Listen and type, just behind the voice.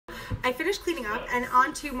I finished cleaning up and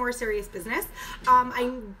on to more serious business.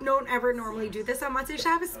 I don't ever normally do this on Motzei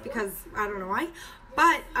Shabbos because I don't know why.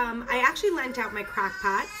 But I actually lent out my crock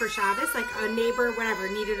pot for Shabbos, like a neighbor, whatever,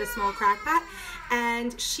 needed a small crock pot.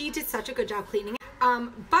 And she did such a good job cleaning it.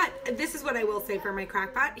 But this is what I will say for my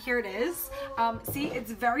crock pot. Here it is. See,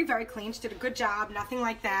 it's very, very clean. She did a good job, nothing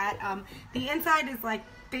like that. The inside is like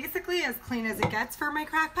basically as clean as it gets for my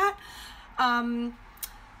crock pot.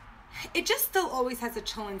 It just still always has a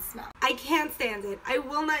chillin' smell. I can't stand it. I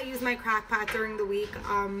will not use my crock pot during the week.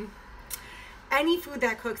 Any food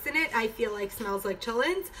that cooks in it, I feel like smells like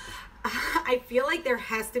chillins. I feel like there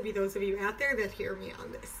has to be those of you out there that hear me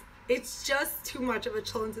on this. It's just too much of a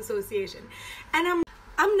chillins association. And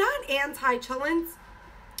I'm not anti-chillins,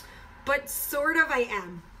 but sort of I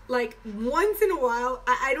am. Like once in a while,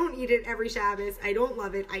 I don't eat it every Shabbos. I don't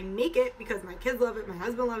love it. I make it because my kids love it. My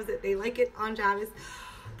husband loves it. They like it on Shabbos.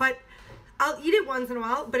 But I'll eat it once in a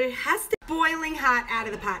while, but it has to be boiling hot out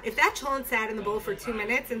of the pot. If that chillin sat in the bowl for 2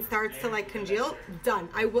 minutes and starts to like congeal, done.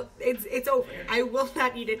 It's over. I will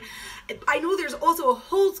not eat it. I know there's also a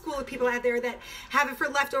whole school of people out there that have it for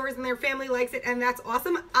leftovers and their family likes it, and that's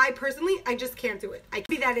awesome. I personally, I just can't do it.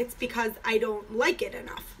 Maybe that it's because I don't like it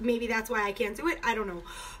enough. Maybe that's why I can't do it. I don't know.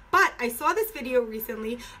 But I saw this video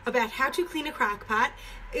recently about how to clean a crock pot.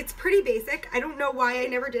 It's pretty basic. I don't know why I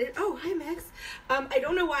never did it. Oh, hi, Max. I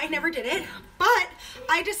don't know why I never did it, but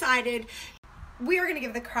I decided we are going to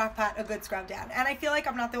give the crock pot a good scrub down. And I feel like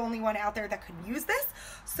I'm not the only one out there that could use this,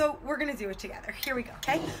 so we're going to do it together. Here we go,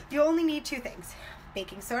 okay? You only need 2 things.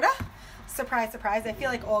 Baking soda. Surprise, surprise. I feel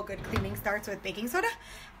like all good cleaning starts with baking soda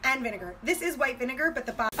and vinegar. This is white vinegar, but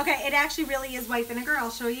the bottom... Okay, it actually really is white vinegar.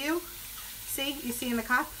 I'll show you. See? You see in the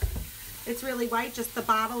cup? It's really white, just the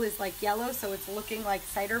bottle is like yellow, so it's looking like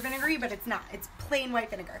cider vinegary, but it's not. It's plain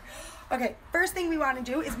white vinegar. Okay, first thing we want to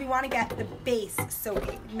do is we want to get the base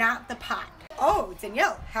soaking, not the pot. Oh,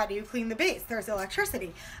 Danielle, how do you clean the base? There's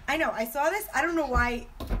electricity. I know, I saw this. I don't know why.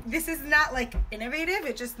 This is not like innovative.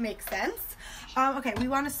 It just makes sense. Okay, we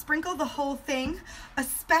want to sprinkle the whole thing,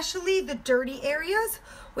 especially the dirty areas,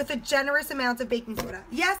 with a generous amount of baking soda.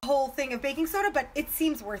 Yes, a whole thing of baking soda, but it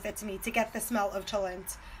seems worth it to me to get the smell of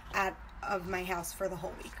chillins out of my house for the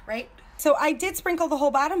whole week, right? So I did sprinkle the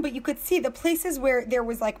whole bottom, but you could see the places where there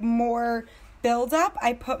was like more buildup,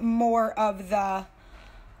 I put more of the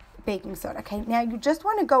baking soda. Okay, now you just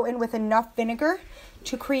want to go in with enough vinegar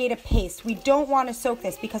to create a paste. We don't want to soak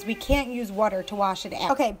this because we can't use water to wash it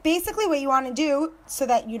out. Okay, basically what you want to do so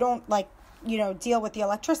that you don't deal with the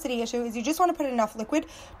electricity issue is you just want to put enough liquid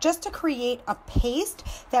just to create a paste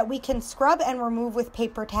that we can scrub and remove with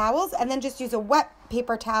paper towels, and then just use a wet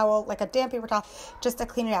paper towel, like a damp paper towel, just to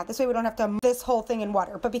clean it out. This way we don't have to move this whole thing in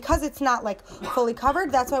water. But because it's not like fully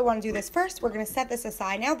covered, that's why I want to do this first. We're going to set this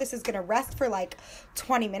aside now. This is going to rest for like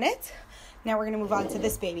 20 minutes. Now we're going to move on to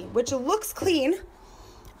this baby, which looks clean,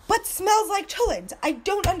 but smells like chillins. I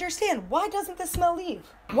don't understand. Why doesn't the smell leave?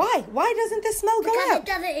 Why? Why doesn't the smell go out?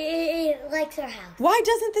 Because it likes our house. Why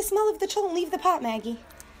doesn't the smell of the chillin leave the pot, Maggie?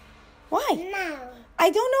 Why? No. I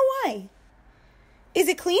don't know why. Is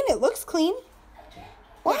it clean? It looks clean.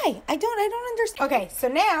 Why? I don't understand. Okay, so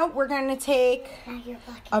now we're going to take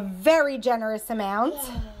a very generous amount,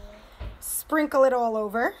 sprinkle it all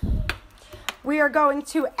over. We are going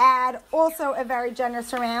to add also a very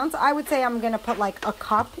generous amount. I would say I'm going to put like a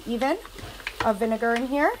cup even of vinegar in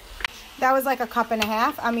here. That was like a cup and a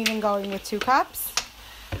half. I'm even going with 2 cups.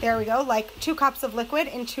 There we go, like 2 cups of liquid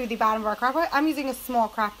into the bottom of our crock pot. I'm using a small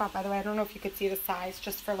crock pot, by the way. I don't know if you could see the size,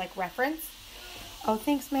 just for like reference. Oh,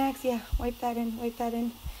 thanks, Max. Yeah, wipe that in, wipe that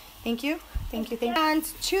in. Thank you, thank you, thank you. And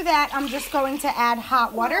to that, I'm just going to add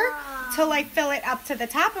hot water to like fill it up to the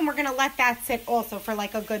top, and we're going to let that sit also for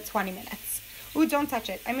like a good 20 minutes. Ooh, don't touch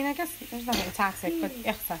it. I mean, I guess there's nothing toxic, but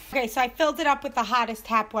okay, so I filled it up with the hottest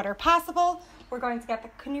tap water possible. We're going to get the,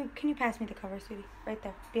 can you pass me the cover, sweetie? Right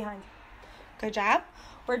there, behind. Good job.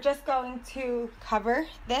 We're just going to cover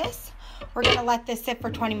this. We're going to let this sit for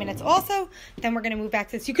 20 minutes also. Then we're going to move back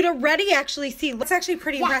to this. You could already actually see, it's actually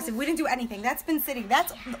pretty impressive. We didn't do anything. That's been sitting.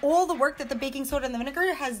 That's all the work that the baking soda and the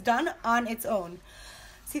vinegar has done on its own.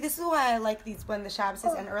 See, this is why I like these when the Shabbos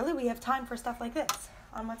is and early. We have time for stuff like this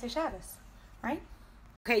on Motzei Shabbos, right?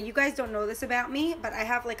 Okay, you guys don't know this about me, but I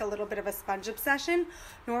have like a little bit of a sponge obsession.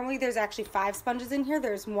 Normally there's actually 5 sponges in here.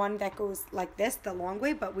 There's one that goes like this, the long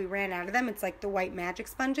way, but we ran out of them. It's like the white magic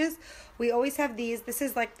sponges. We always have these. This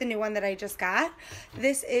is like the new one that I just got.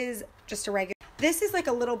 This is just a regular. This is like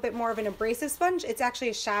a little bit more of an abrasive sponge. It's actually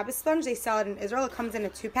a Shabbos sponge. They sell it in Israel. It comes in a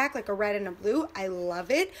 2-pack, like a red and a blue. I love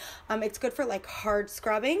it. It's good for like hard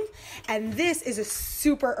scrubbing. And this is a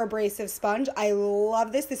super abrasive sponge. I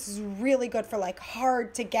love this. This is really good for like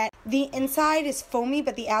hard to get. The inside is foamy,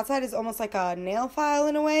 but the outside is almost like a nail file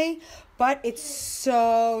in a way. But it's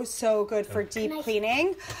so good for deep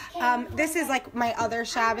cleaning. This is like my other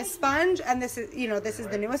Shabbos sponge, and this is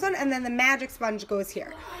the newest one, and then the magic sponge goes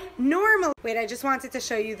here. Normally, wait, I just wanted to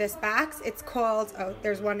show you this box. It's called, oh,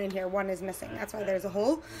 there's one in here. One is missing. That's why there's a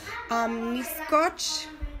hole. Scotch.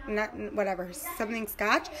 Not whatever, something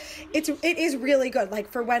scotch. It is really good, like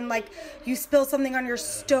for when like you spill something on your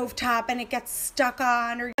stovetop and it gets stuck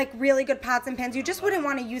on, or like really good pots and pans. You just wouldn't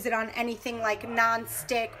want to use it on anything like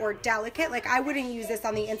non-stick or delicate. Like I wouldn't use this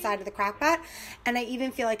on the inside of the crock pot, and I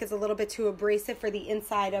even feel like it's a little bit too abrasive for the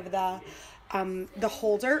inside of the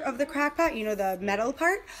holder of the crock pot, the metal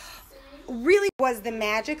part. Really was the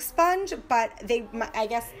magic sponge, but I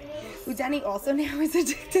guess Udeni also now is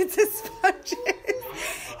addicted to sponges.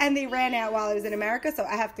 And they ran out while I was in America, so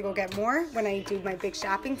I have to go get more when I do my big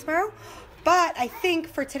shopping tomorrow. But I think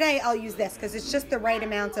for today, I'll use this because it's just the right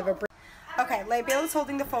amount of Okay, Labiel is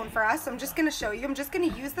holding the phone for us, so I'm just going to show you. I'm just going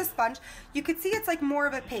to use the sponge. You could see it's like more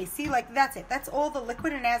of a paste. See, like that's it. That's all the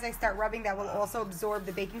liquid, and as I start rubbing, that will also absorb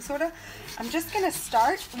the baking soda. I'm just going to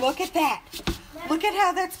start. Look at that. Look at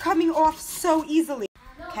how that's coming off so easily.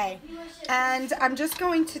 Okay, and I'm just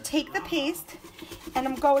going to take the paste, and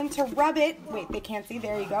I'm going to rub it. Wait, they can't see.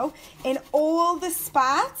 There you go. In all the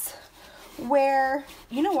spots where,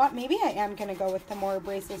 you know what, maybe I am going to go with the more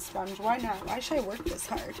abrasive sponge. Why not? Why should I work this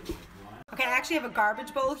hard? Okay, I actually have a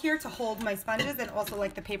garbage bowl here to hold my sponges, and also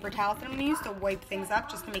like the paper towels that I'm going to use to wipe things up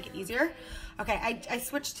just to make it easier. Okay, I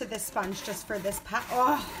switched to this sponge just for this pot.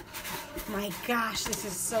 Oh my gosh, this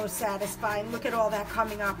is so satisfying. Look at all that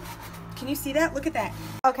coming up. Can you see that? Look at that.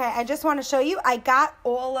 Okay, I just want to show you. I got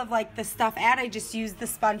all of like the stuff out. I just used the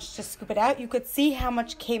sponge to scoop it out. You could see how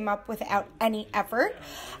much came up without any effort.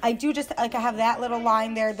 I do just like, I have that little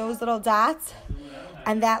line there, those little dots,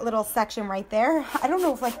 and that little section right there. I don't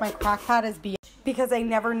know if like my crock pot is beyond, because I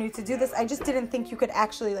never knew to do this. I just didn't think you could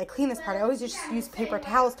actually like clean this part. I always just use paper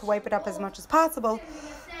towels to wipe it up as much as possible.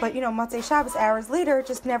 But Motzei Shabbos hours later, it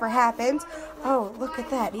just never happened. Oh, look at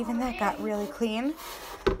that. Even that got really clean.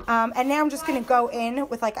 And now I'm just going to go in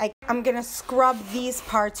with I'm going to scrub these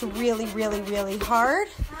parts really hard.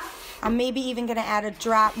 I'm maybe even going to add a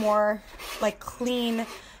drop more like clean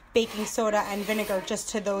baking soda and vinegar just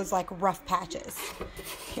to those like rough patches.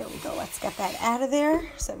 Here we go. Let's get that out of there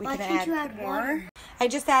so we can add more. I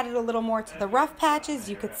just added a little more to the rough patches.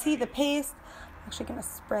 You could see the paste. I'm actually going to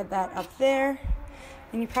spread that up there.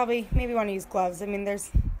 And you probably maybe want to use gloves. I mean,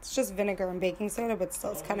 it's just vinegar and baking soda, but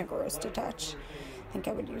still it's kind of gross to touch. I think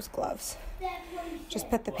I would use gloves. Just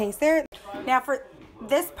put the paste there. Now for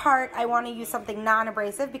this part, I want to use something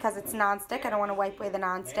non-abrasive because it's non-stick. I don't want to wipe away the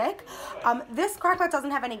non-stick. This crockpot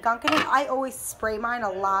doesn't have any gunk in it. I always spray mine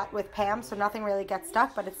a lot with Pam, so nothing really gets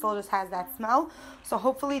stuck, but it still just has that smell. So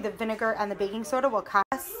hopefully the vinegar and the baking soda will cast.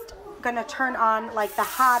 I'm going to turn on like the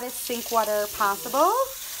hottest sink water possible.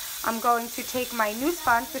 I'm going to take my new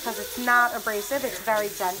sponge because it's not abrasive. It's very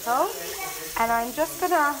gentle. And I'm just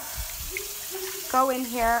going to go in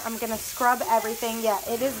here. I'm going to scrub everything. Yeah,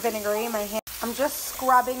 it is vinegary in my hand. I'm just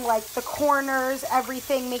scrubbing like the corners,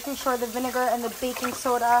 everything, making sure the vinegar and the baking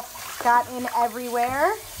soda got in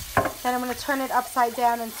everywhere. Then I'm going to turn it upside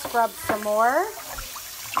down and scrub some more.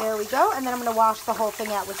 There we go. And then I'm going to wash the whole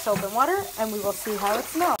thing out with soap and water, and we will see how it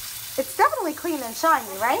smells. It's definitely clean and shiny,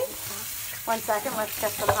 right? 1 second. Let's get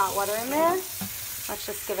some hot water in there. Let's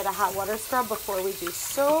just give it a hot water scrub before we do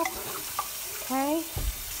soap. Okay.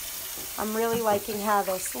 I'm really liking how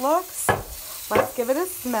this looks. Let's give it a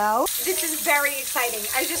smell. This is very exciting.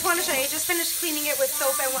 I just want to show you. I just finished cleaning it with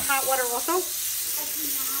soap and with hot water also.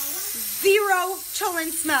 Zero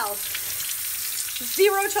cholent smell.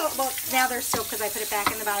 Zero cholent. Well, now there's soap because I put it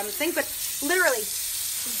back in the bottom of the sink, but literally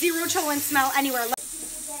zero cholent smell anywhere.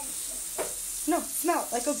 No, smell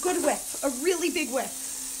like a good whiff. A really big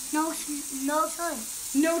whiff. No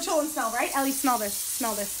cholent. No cholent smell, right? Ellie, smell this.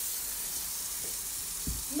 Smell this.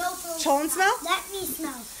 No cholent. Cholent smell? Let me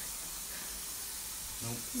smell.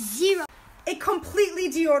 Nope. Zero. It completely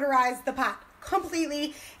deodorized the pot.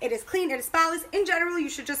 Completely. It is clean. It is spotless. In general, you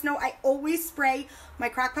should just know I always spray my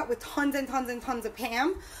crock pot with tons and tons and tons of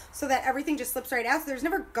Pam so that everything just slips right out. So there's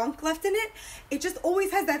never gunk left in it. It just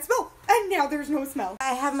always has that smell. And now there's no smell.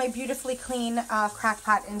 I have my beautifully clean crock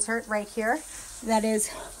pot insert right here. That is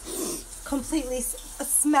completely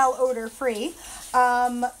smell odor free.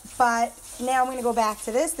 But now I'm going to go back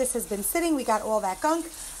to this. This has been sitting. We got all that gunk.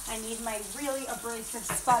 I need my really abrasive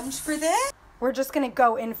sponge for this. We're just gonna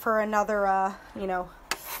go in for another,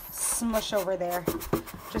 smush over there.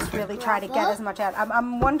 Just really try to get as much out.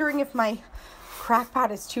 I'm wondering if my crock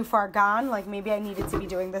pot is too far gone. Like maybe I needed to be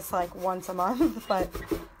doing this like once a month, but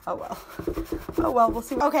oh well, we'll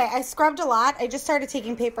see. Okay, I scrubbed a lot. I just started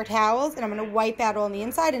taking paper towels and I'm gonna wipe out on the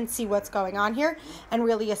inside and see what's going on here and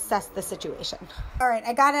really assess the situation. All right,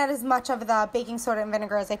 I got out as much of the baking soda and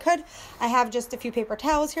vinegar as I could. I have just a few paper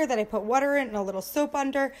towels here that I put water in and a little soap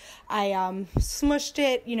under. I smushed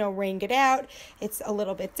it, wringed it out. It's a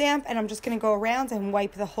little bit damp and I'm just gonna go around and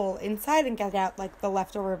wipe the whole inside and get out like the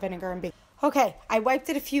leftover vinegar and baking. Okay, I wiped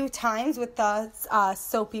it a few times with the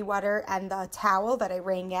soapy water and the towel that I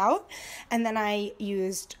wrung out. And then I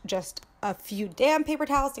used just a few damp paper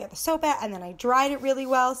towels to get the soap out. And then I dried it really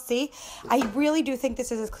well. See, I really do think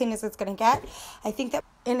this is as clean as it's going to get. I think that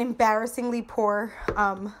in embarrassingly poor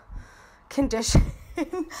condition.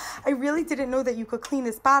 I really didn't know that you could clean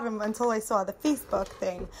this bottom until I saw the Facebook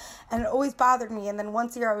thing, and it always bothered me. And then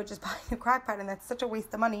once a year I would just buy a crock pot, and that's such a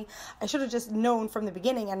waste of money. I should have just known from the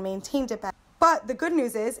beginning and maintained it better. But the good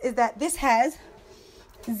news is that this has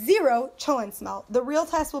zero chillin' smell. The real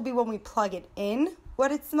test will be when we plug it in,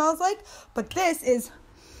 what it smells like. But this is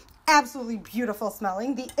absolutely beautiful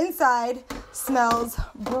smelling. The inside smells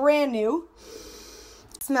brand new.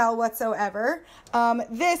 Smell whatsoever.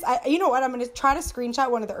 You know what, I'm going to try to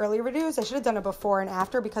screenshot one of the earlier videos. I should have done it before and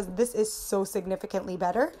after because this is so significantly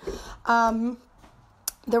better.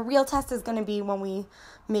 The real test is going to be when we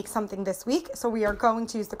make something this week. So we are going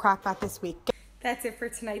to use the crock pot this week. That's it for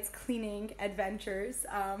tonight's cleaning adventures.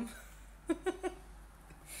 It's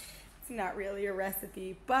not really a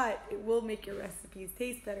recipe, but it will make your recipes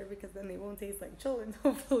taste better because then they won't taste like children's,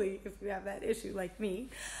 hopefully, if you have that issue like me.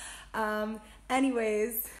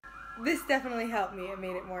 Anyways, this definitely helped me. It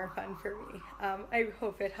made it more fun for me. I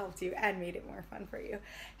hope it helped you and made it more fun for you.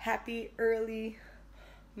 Happy early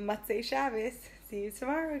Motzei Shabbos. See you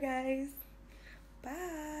tomorrow, guys.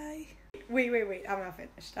 Bye. Wait. I'm not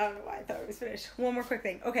finished. I don't know why I thought I was finished. One more quick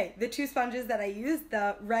thing. Okay, the two sponges that I used,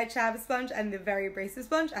 the red Shabbos sponge and the very abrasive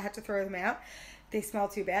sponge, I had to throw them out. They smell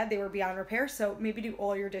too bad. They were beyond repair. So maybe do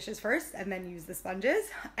all your dishes first and then use the sponges.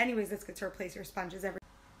 Anyways, it's good to replace your sponges every.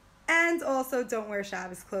 And also, don't wear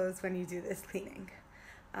Shabbos clothes when you do this cleaning.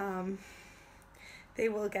 They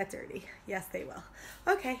will get dirty. Yes, they will.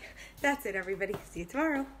 Okay, that's it, everybody. See you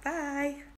tomorrow. Bye.